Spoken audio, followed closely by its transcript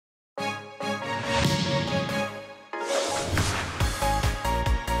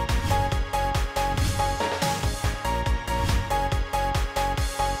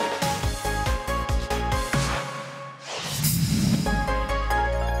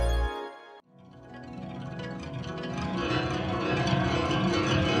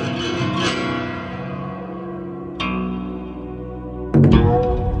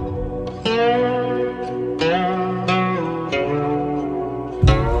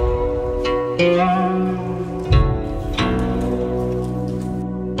My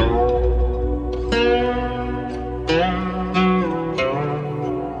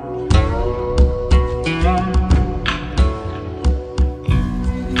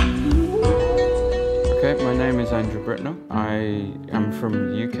name is Britnell. I am from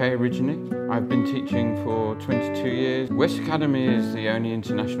the UK originally. I've been teaching for 22 years. Yuelu Academy is the only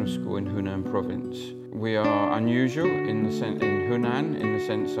international school in Hunan province. We are unusual in Hunan in the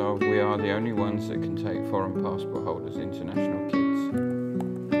sense of we are the only ones that can take foreign passport holders, international kids.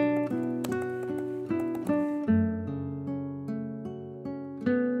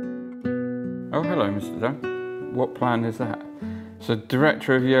 Oh, hello, Mr. Dong. What plan is that? So,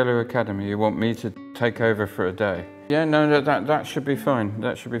 Director of Yuelu Academy, you want me to take over for a day? Yeah, no, that should be fine.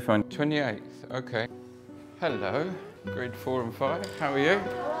 That should be fine. 28th, okay. Hello, grade 4 and 5. How are you?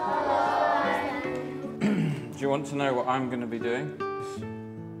 Do you want to know what I'm going to be doing?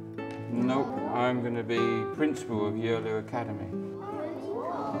 Nope, I'm going to be principal of Yuelu Academy.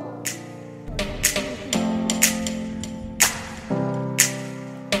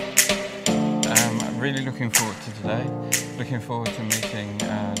 I'm really looking forward to today. Looking forward to meeting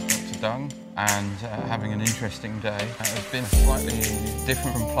Dr. Dung and having an interesting day. It's been slightly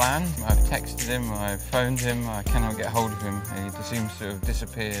different from planned. I've texted him, I've phoned him, I cannot get hold of him. He seems to have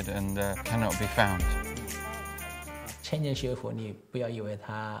disappeared and cannot be found. 千年学府，你不要以为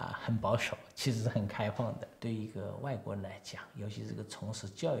它很保守，其实是很开放的。对于一个外国人来讲，尤其是个从事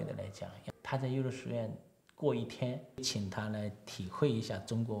教育的来讲，他在幼儿书院过一天，请他来体会一下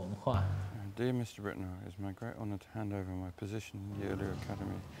中国文化。 Dear Mr. Britnell, it's my great honour to hand over my position in Yuelu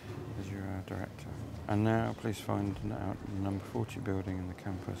Academy as your director. And now please find out the number 40 building in the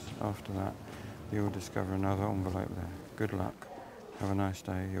campus. After that, you'll discover another envelope there. Good luck. Have a nice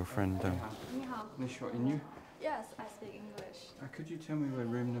day. Your friend Dung. Yes, I speak English. Could you tell me where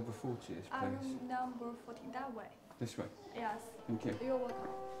room number 40 is, please? Room number 40, that way. This way? Yes. Thank you. You're welcome.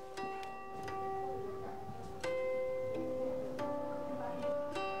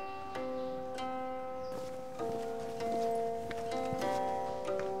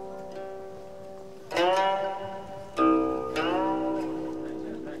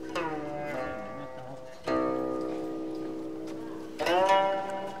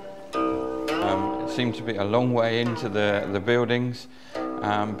 Seemed to be a long way into the buildings,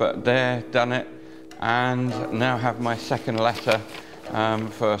 but they're done it, and now have my second letter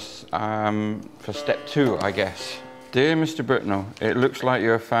for step 2, I guess. Dear Mr. Britnell, it looks like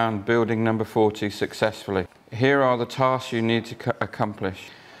you have found building number 40 successfully. Here are the tasks you need to accomplish.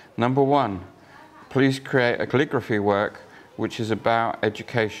 Number 1, please create a calligraphy work which is about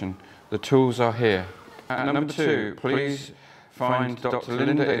education. The tools are here. Number 2, please find Dr.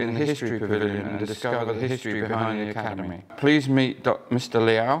 Linda in the History Pavilion and discover the history behind the Academy. Please meet Mr.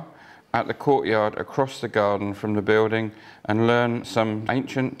 Liao at the courtyard across the garden from the building and learn some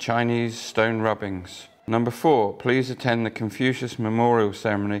ancient Chinese stone rubbings. Number 4, please attend the Confucius Memorial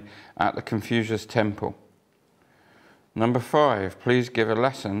Ceremony at the Confucius Temple. Number 5, please give a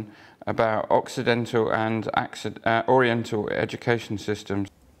lesson about Occidental and Oriental education systems.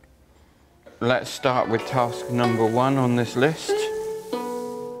 Let's start with task number 1 on this list.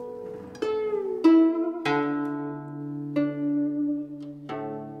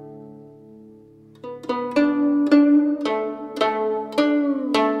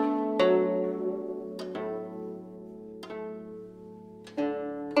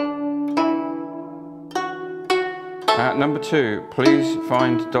 Number 2, please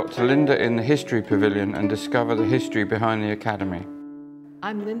find Dr. Linda in the History Pavilion and discover the history behind the Academy.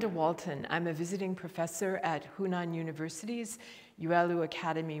 I'm Linda Walton. I'm a visiting professor at Hunan University's Yuelu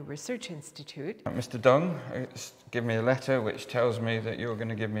Academy Research Institute. Mr. Dung, give me a letter which tells me that you're going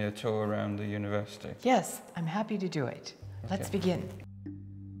to give me a tour around the university. Yes, I'm happy to do it. Let's Okay. begin.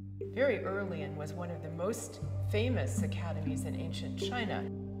 Very early and was one of the most famous academies in ancient China.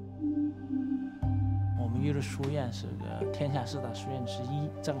 我们幼儿书院是个天下4大书院之一，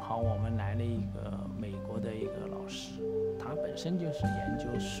正好我们来了一个美国的一个老师，他本身就是研究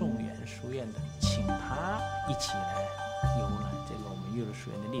宋元书院的，请他一起来游览这个我们幼儿书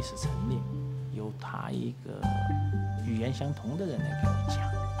院的历史陈列，由他一个语言相同的人来给我讲，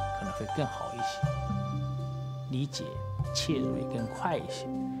可能会更好一些，理解切入也更快一些。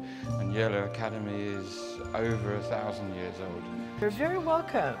And Yuelu Academy is over 1,000 years old. You're very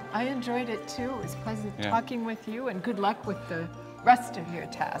welcome. I enjoyed it too. It was pleasant Yeah. talking with you, and good luck with the rest of your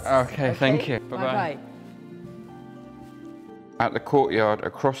tasks. Okay, thank you. Bye-bye. Bye-bye. At the courtyard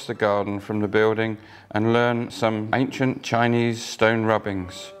across the garden from the building and learn some ancient Chinese stone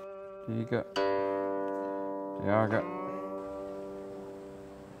rubbings. Here you go. There you go.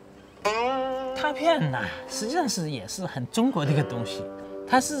 卡片呢，实际上也是很中国的一个东西，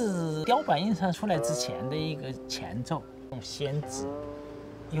它是雕版印刷出来之前的一个前奏，用宣纸，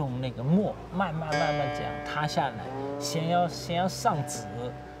用那个墨慢慢这样塌下来，先要上纸，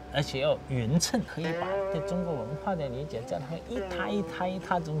而且要匀称，可以把对中国文化的理解，这样它一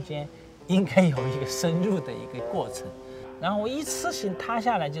塌中间应该有一个深入的一个过程。然后我一次性塌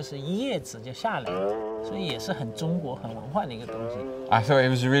下来就是一页纸就下来了，所以也是很中国、很文化的一个东西。I thought he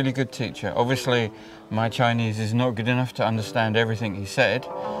was a really good teacher. Obviously, my Chinese is not good enough to understand everything he said,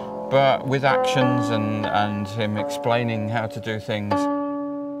 but with actions and him explaining how to do things,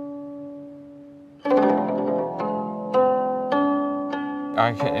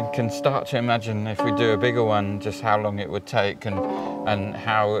 I can start to imagine if we do a bigger one, just how long it would take and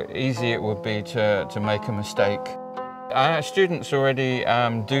how easy it would be to make a mistake. Students already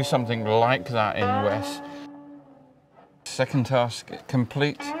do something like that in US. Second task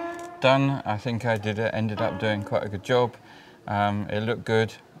complete, done. I think I ended up doing quite a good job. It looked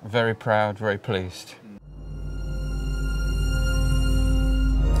good, very proud, very pleased.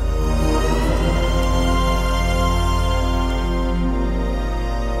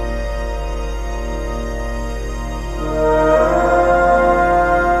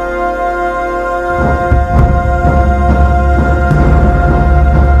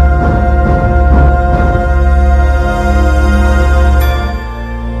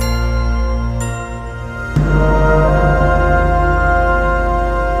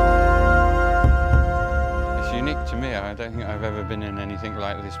 To me, I don't think I've ever been in anything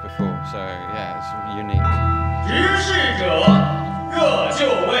like this before, so yeah, it's unique. 执事者热就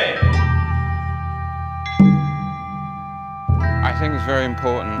位。 I think it's very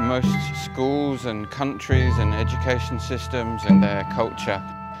important. Most schools and countries and education systems and their culture,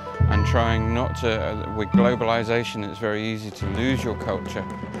 and trying not to, with globalization, it's very easy to lose your culture.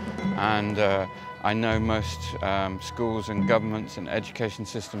 And I know most schools and governments and education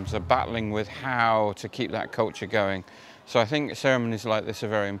systems are battling with how to keep that culture going. So I think ceremonies like this are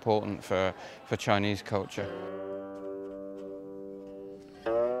very important for Chinese culture.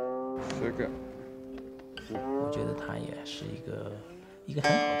 So good. 我觉得他也是一个很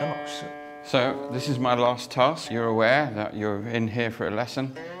好的老师。So this is my last task. You're aware that you're in here for a lesson.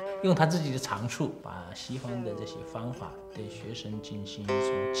 用他自己的长处，把西方的这些方法对学生进行一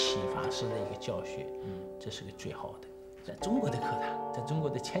种启发式的一个教学，这是个最好的。在中国的课堂，在中国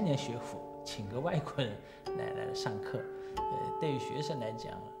的千年学府，请个外国人来上课，对于学生来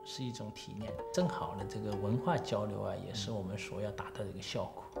讲是一种体验。正好的这个文化交流啊，也是我们所要达到的一个效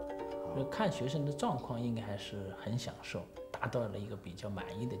果。看学生的状况，应该还是很享受，达到了一个比较满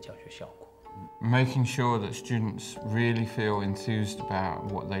意的教学效果。 Making sure that students really feel enthused about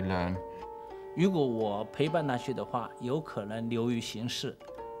what they learn. 如果我陪伴他学的话，有可能流于形式，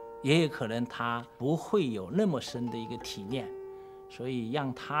也有可能他不会有那么深的一个体验，所以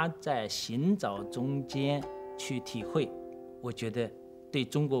让他在寻找中间去体会，我觉得对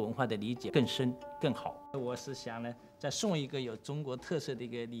中国文化的理解更深更好。我是想呢，再送一个有中国特色的一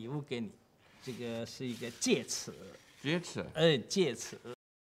个礼物给你，这个是一个戒尺。戒尺？戒尺。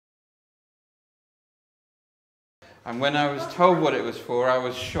 And when I was told what it was for, I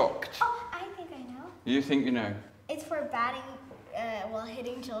was shocked. Oh, I think I know. You think you know? It's for batting while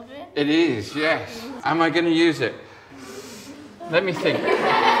hitting children. It is, yes. Am I going to use it? Let me think. The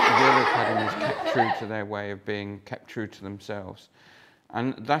Yuelu Academy has kept true to their way of being, kept true to themselves.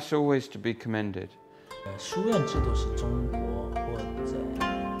 And that's always to be commended. 书院制度是中国或者应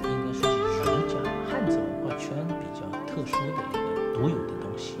该说是儒家汉字文化圈比较特殊的一个独有的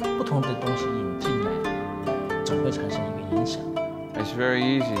东西，不同的东西引进来。 总会产生一个影响。It's very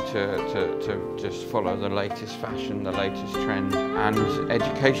easy to just follow the latest fashion, the latest trend, and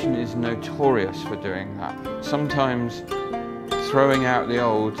education is notorious for doing that. Sometimes throwing out the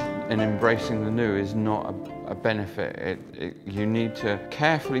old and embracing the new is not a benefit. You need to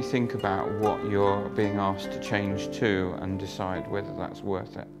carefully think about what you're being asked to change to and decide whether that's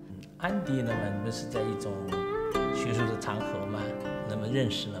worth it. 安迪呢，我们是在一种学术的场合嘛，那么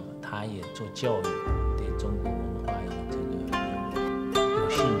认识了嘛，他也做教育，对中国文化有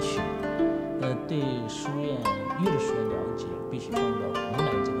兴趣。对书院玉的书院了解，必须放到湖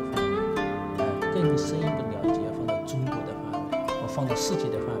南这个范围，更深一步了解要放到中国的范围，或放到世界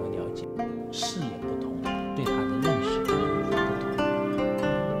的范围。